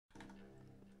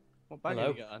What bag have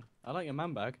Hello. you got on? I like your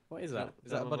man bag. What is that?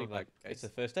 Is that a Not my body bag It's case?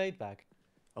 a first aid bag.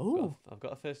 Oh, I've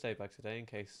got a first aid bag today in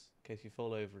case you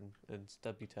fall over and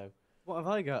stub your toe. what have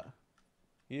I got?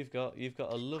 You've got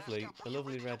a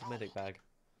lovely red medic bag.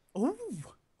 Oh,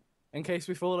 in case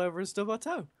we fall over and stub our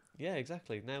toe. Yeah,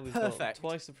 exactly. Now we've got Perfect.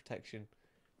 twice the protection,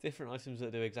 different items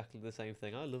that do exactly the same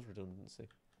thing. I love redundancy.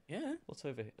 Yeah. What's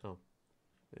over here? Oh,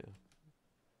 yeah.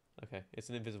 Okay, it's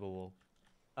an invisible wall.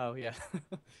 Oh, yeah.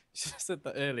 You should have said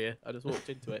that earlier. I just walked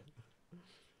into it.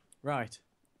 Right.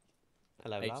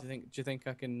 Hello, Hey, love. do you think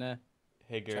I can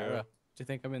Hey, chat her girl. up? Do you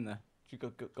think I'm in there?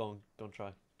 Go on,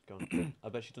 try. Go on. I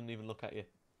bet she doesn't even look at you.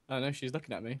 Oh no, she's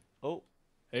looking at me. Oh.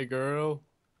 Hey, girl.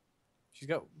 She's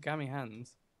got gammy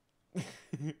hands.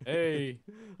 Hey,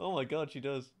 Oh my God, she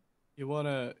does. you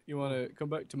wanna come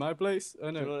back to my place? Oh Do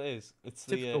you no, know what it is? It's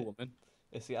typical woman.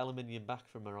 the aluminium back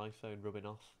from her iPhone rubbing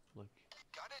off. Like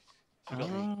she got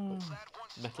Ah.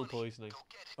 metal poisoning.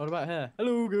 What about her?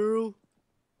 Hello, girl.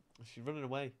 She's running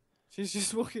away. She's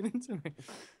just walking into me.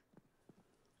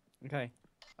 Okay,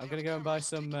 I'm gonna go and buy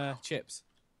some chips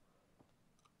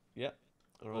Yep.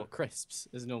 All or right. crisps,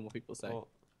 as normal people say. Oh,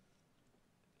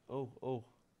 oh, oh,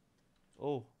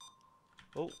 oh,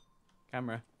 oh.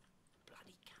 Camera.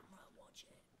 Bloody camera, watch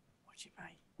it. Watch it,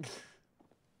 mate.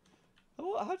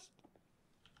 Oh, how did,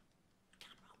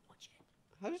 Camera, watch it.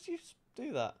 how did you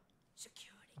do that?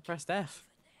 Security. I pressed F.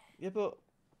 Yeah, but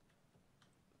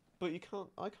you can't.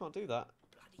 I can't do that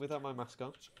without my mask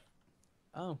on.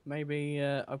 Oh, maybe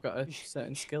I've got a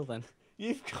certain skill then.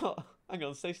 You've got. Hang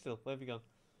on, stay still. Where have you gone?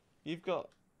 You've got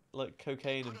like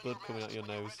cocaine and blood coming out your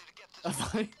nose. Have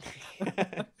I?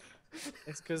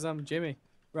 It's because I'm Jimmy.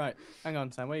 Right, hang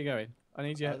on, Sam. Where are you going? I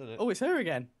need you. I don't know. Oh, it's her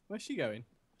again. Where's she going?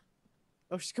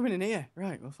 Oh, she's coming in here.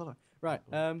 Right, we'll follow. Right.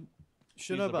 Should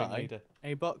She's I the buy ringleader.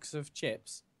 a box of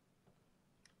chips,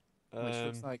 which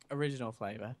looks like original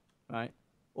flavour, right?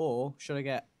 Or should I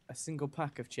get a single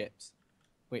pack of chips,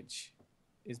 which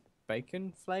is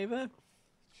bacon flavour?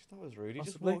 That was rude. He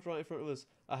just Possibly. walked right in front of us.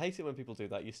 I hate it when people do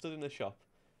that. You stood in a shop,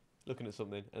 looking at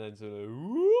something, and then sort of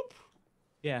whoop.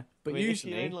 Yeah, but I mean,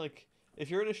 usually, if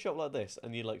you're in a shop like this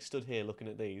and you like stood here looking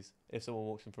at these, if someone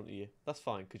walks in front of you, that's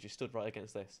fine because you stood right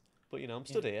against this. But you know, I'm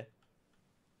stood here.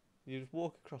 You just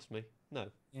walk across me. No.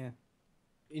 yeah,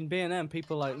 in B&M,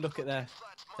 people like look at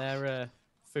their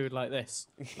food like this.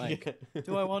 Like, Yeah.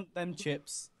 do I want them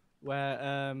chips? Where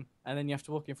and then you have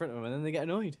to walk in front of them, and then they get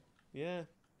annoyed. Yeah.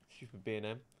 Stupid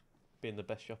B&M, being the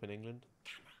best shop in England.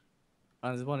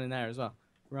 And there's one in there as well.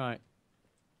 Right.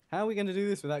 How are we going to do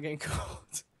this without getting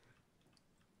caught?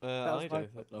 That was my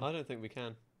problem. I don't think we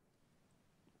can.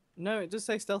 No, it does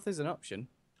say stealth is an option.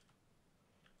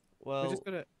 We Well, just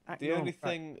got to act the normal. only Right.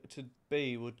 thing to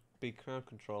be would be crowd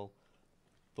control,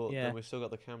 but Yeah. then we've still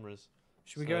got the cameras.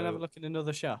 Should we go and have a So- look in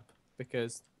another shop?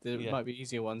 Because there Yeah. might be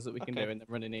easier ones that we can Okay. do and then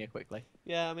run in here quickly.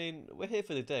 Yeah, I mean, we're here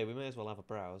for the day. We may as well have a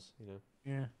browse, you know.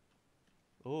 Yeah.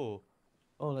 Oh,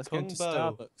 Oh, let's go Kung into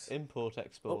Bo, Starbucks. import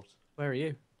export. Where are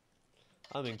you?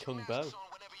 I'm in Kung Bo.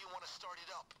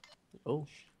 Oh,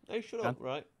 Hey, shut Hang up,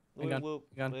 right? Hang on,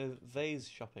 hang on. We're vase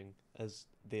shopping, as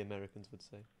the Americans would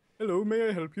say. hello, may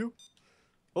I help you?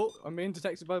 Oh, I'm being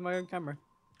detected by my own camera.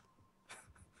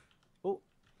 Oh,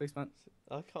 policeman.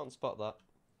 I can't spot that.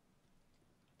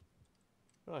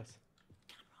 Right.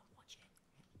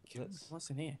 Let's. What's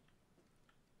in here?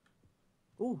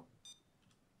 Oh,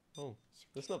 Oh,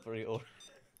 that's not very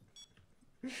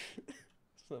it's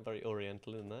not very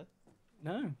oriental in there.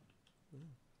 no.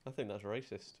 I think that's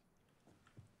racist.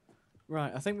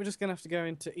 Right, I think we're just going to have to go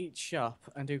into each shop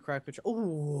and do crowd control.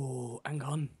 Oh, hang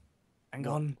on. Hang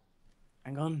What? on.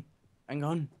 Hang on. Hang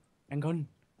on. Hang on.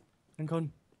 Hang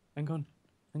on. Hang on.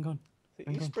 Hang on.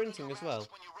 Are you sprinting as well?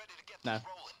 No,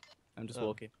 I'm just Oh.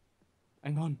 walking.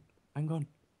 Hang on. Hang on.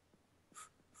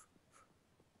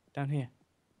 Down here.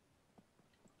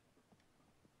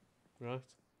 Right.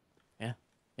 Yeah.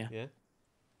 Yeah. Yeah.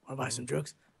 Want to buy some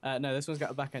drugs? No, this one's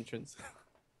got a back entrance.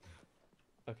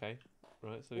 Okay.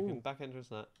 Right. So we can Ooh. back entrance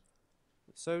that.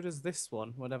 So does this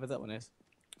one, whatever that one is.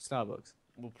 Starbucks.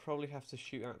 We'll probably have to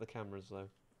shoot out the cameras though.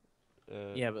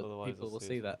 Yeah, but otherwise people they'll will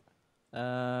see us.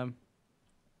 that.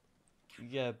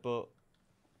 Yeah, but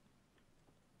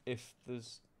if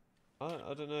there's, I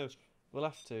don't know. We'll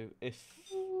have to if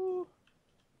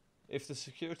the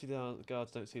security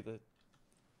guards don't see the.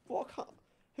 What?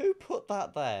 Who put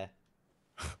that there?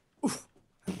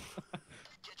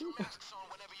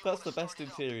 That's the best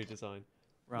interior design.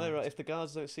 Right. No, right. If the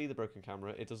guards don't see the broken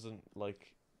camera, it doesn't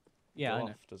like Yeah, I go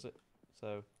know. off, does it?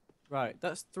 So Right,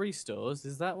 that's 3 stores.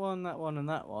 Is that one, and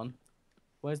that one?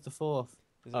 Where's the 4th?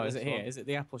 Oh, is this it here? one? Is it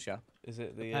the Apple shop? Is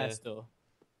it The the? pear store?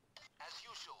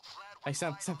 Hey,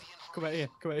 Sam, Sam. Come out here.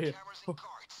 Come out here. Oh,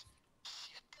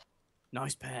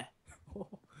 nice pair.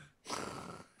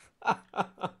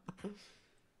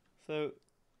 So,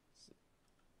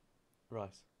 right.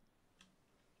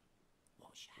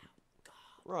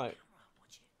 Right.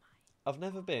 I've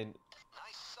never been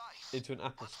into an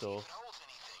Apple store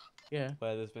Yeah.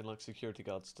 where there's been like security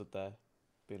guards stood there,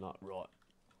 being like, right,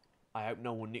 I hope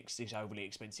no one nicks this overly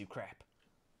expensive crap.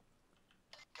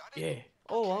 Yeah.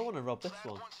 Oh, I want to rob this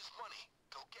one.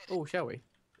 Oh, shall we?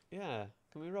 Yeah,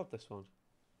 can we rob this one?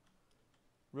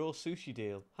 Raw sushi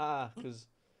deal. Ha, because,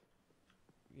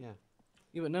 yeah.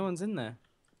 Yeah, but no one's in there.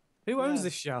 Who owns Yeah.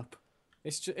 this shop?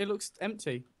 It looks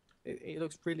empty. It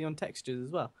looks really untextured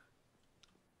as well.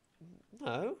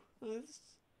 No,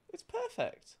 it's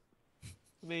perfect.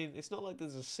 I mean, it's not like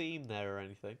there's a seam there or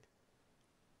anything.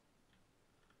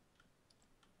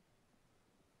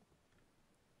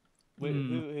 Who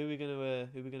are we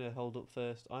gonna hold up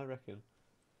first? I reckon.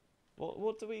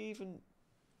 What are we even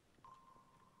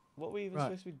Right.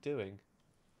 supposed to be doing?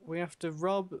 We have to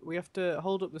hold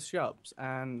up the shops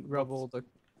and rob all the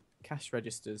cash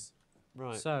registers.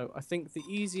 Right. So I think the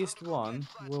easiest one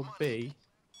will be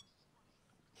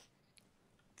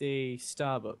the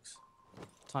Starbucks.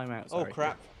 Timeout. Oh Sorry.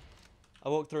 crap! I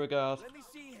walked through a guard. Let me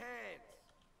see hands.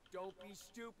 Don't be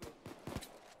stupid.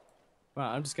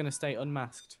 Right, I'm just gonna stay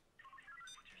unmasked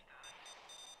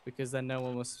because then no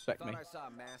one will suspect me. Thought I saw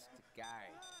a masked guy.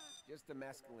 Just the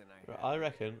masculine I Right,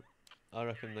 have. I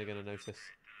reckon they're gonna notice.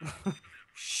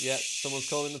 Yeah, someone's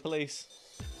calling the police.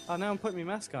 Oh, now I'm putting my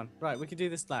mask on. Right, we can do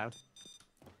this loud.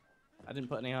 I didn't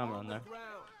put any armor on though.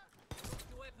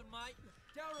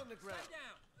 Down on the ground.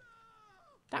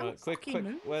 Don't Right, quick, fucking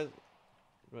move. where?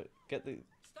 Right, get the.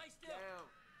 Down.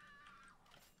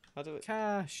 How do it?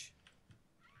 Cash.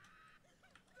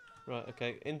 Right,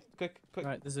 okay, in quick.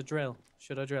 Right, there's a drill.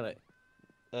 Should I drill it?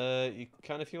 You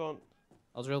can if you want.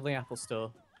 I'll drill the Apple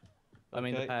store. I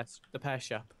mean Okay. the pear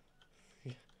shop.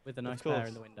 With a nice course. pear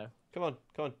in the window. Come on.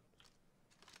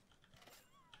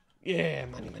 Yeah,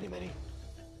 money.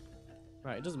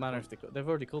 Right, it doesn't matter if they've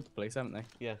already called the police, haven't they?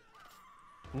 Yeah.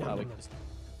 Oh, we can just-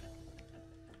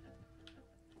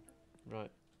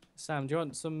 Right. Sam, do you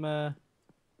want some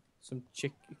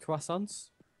croissants?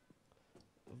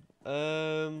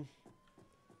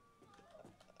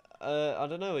 I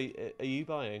don't know. Are you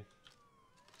buying?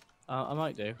 I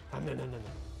might do. No.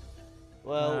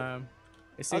 Well,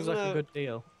 It seems don't like know. a good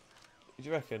deal. do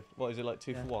you reckon? What is it like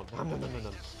 2 Yeah. for 1?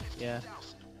 No. Yeah.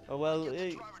 Oh well,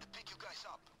 you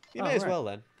Oh, may as right. well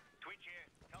then.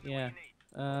 Yeah.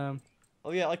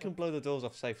 Oh yeah, I can blow the doors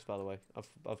off safes by the way.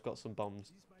 I've got some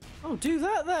bombs. Oh, do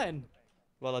that then.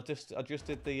 Well, I just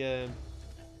did the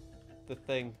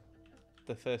thing,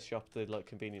 the first shop, the like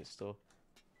convenience store.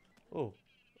 Oh,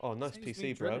 nice Saves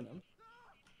me PC, bro. drilling them.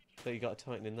 So you got a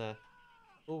Titan in there.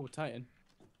 Oh, Titan.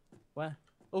 Where?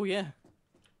 Oh yeah.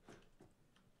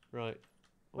 Right.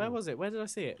 Where Oh. was it? Where did I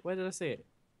see it?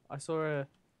 I saw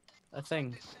a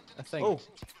thing. Oh,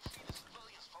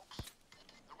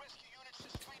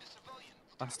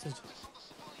 Bastard.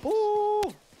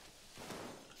 oh!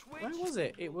 Where was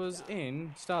it? It was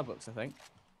in Starbucks, I think.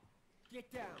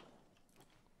 Get down.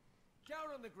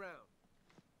 Down on the ground.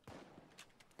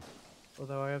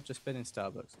 Although I have just been in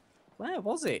Starbucks. Where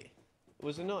was it?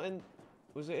 Was it not in?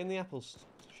 Was it in the Apple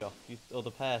shop or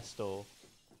the pear store?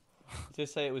 It did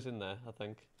say it was in there. I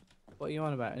think What are you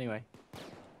on about anyway?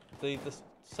 the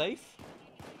safe.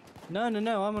 No. I'm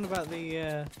on about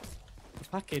the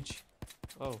package.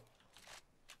 Oh.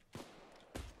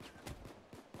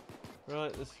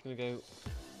 Right, this is gonna go.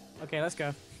 Okay, let's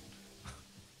go.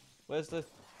 Where's the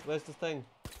thing?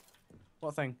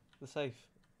 What thing? The safe.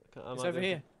 I It's might over be able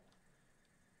here.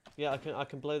 to- Yeah, I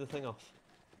can blow the thing off.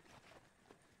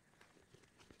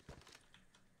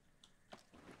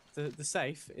 The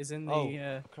safe is in the.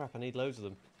 Oh crap! I need loads of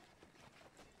them.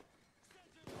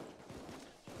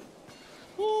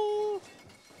 Ooh.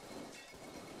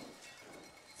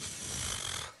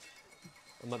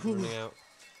 I might be running out.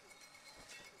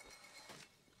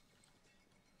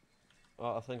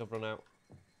 Oh, I think I've run out.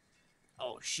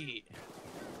 Oh shit!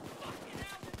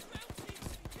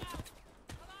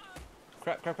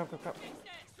 Crap! Right,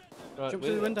 Jump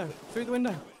through the window! Through the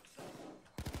window!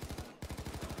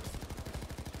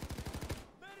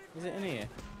 Is it in here?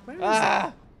 Where is it?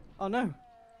 Ah! Oh no!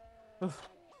 Ugh.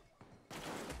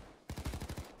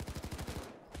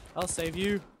 I'll save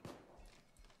you.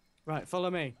 Right, follow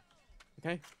me.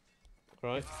 Okay,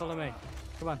 Right, follow me.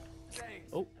 Come on.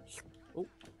 Oh,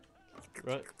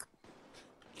 right.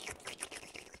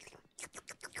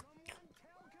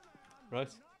 Right.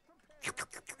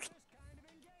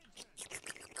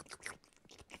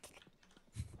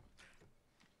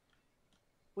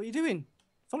 What are you doing?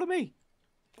 Follow me.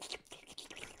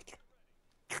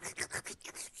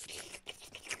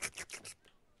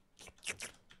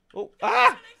 Oh,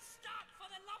 ah!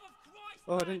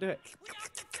 Oh, I didn't do it.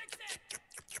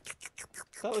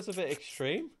 That was a bit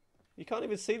extreme. You can't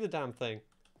even see the damn thing.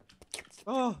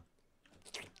 Oh.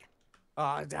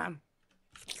 Ah, damn.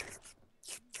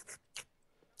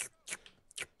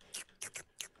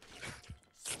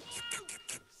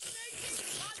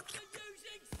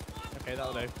 Okay,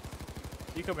 that'll do.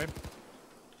 You come in.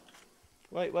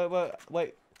 Wait.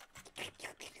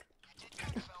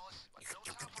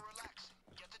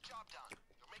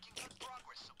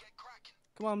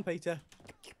 Come on, Peter.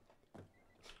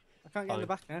 I can't get in the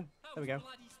back now. There we go.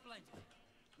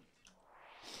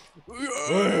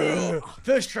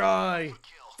 First try!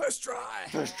 First try.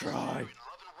 First try!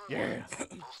 Yeah!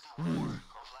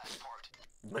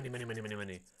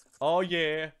 Money. Oh,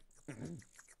 yeah!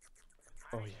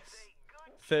 Oh, yes.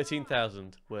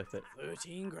 13,000 worth it.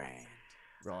 13 grand.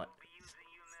 Right.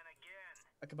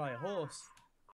 I could buy a horse.